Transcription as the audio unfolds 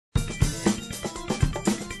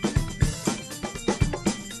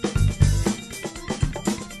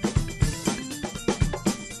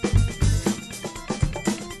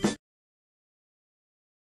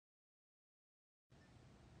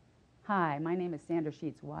Hi, my name is Sandra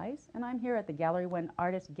Scheetz Wise, and I'm here at the Gallery One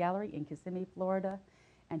Artist Gallery in Kissimmee, Florida.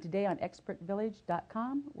 And today on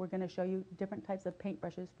expertvillage.com, we're going to show you different types of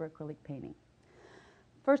paintbrushes for acrylic painting.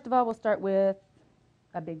 First of all, we'll start with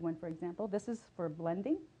a big one, for example. This is for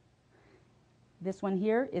blending. This one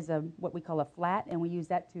here is what we call a flat, and we use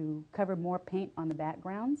that to cover more paint on the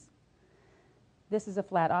backgrounds. This is a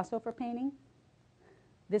flat also for painting.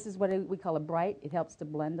 This is what we call a bright. It helps to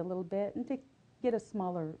blend a little bit and to get a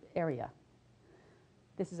smaller area.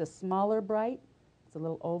 This is a smaller bright. It's a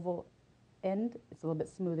little oval end. It's a little bit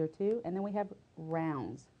smoother too. And then we have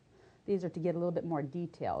rounds. These are to get a little bit more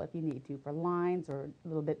detail if you need to, for lines or a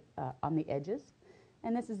little bit on the edges.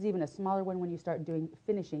 And this is even a smaller one when you start doing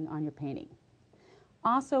finishing on your painting.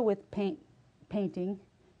 Also with painting,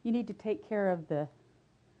 you need to take care of the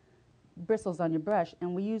bristles on your brush,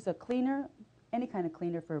 and we use a cleaner, any kind of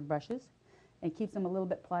cleaner for brushes, and keeps them a little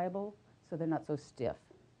bit pliable so they're not so stiff.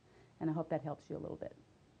 And I hope that helps you a little bit.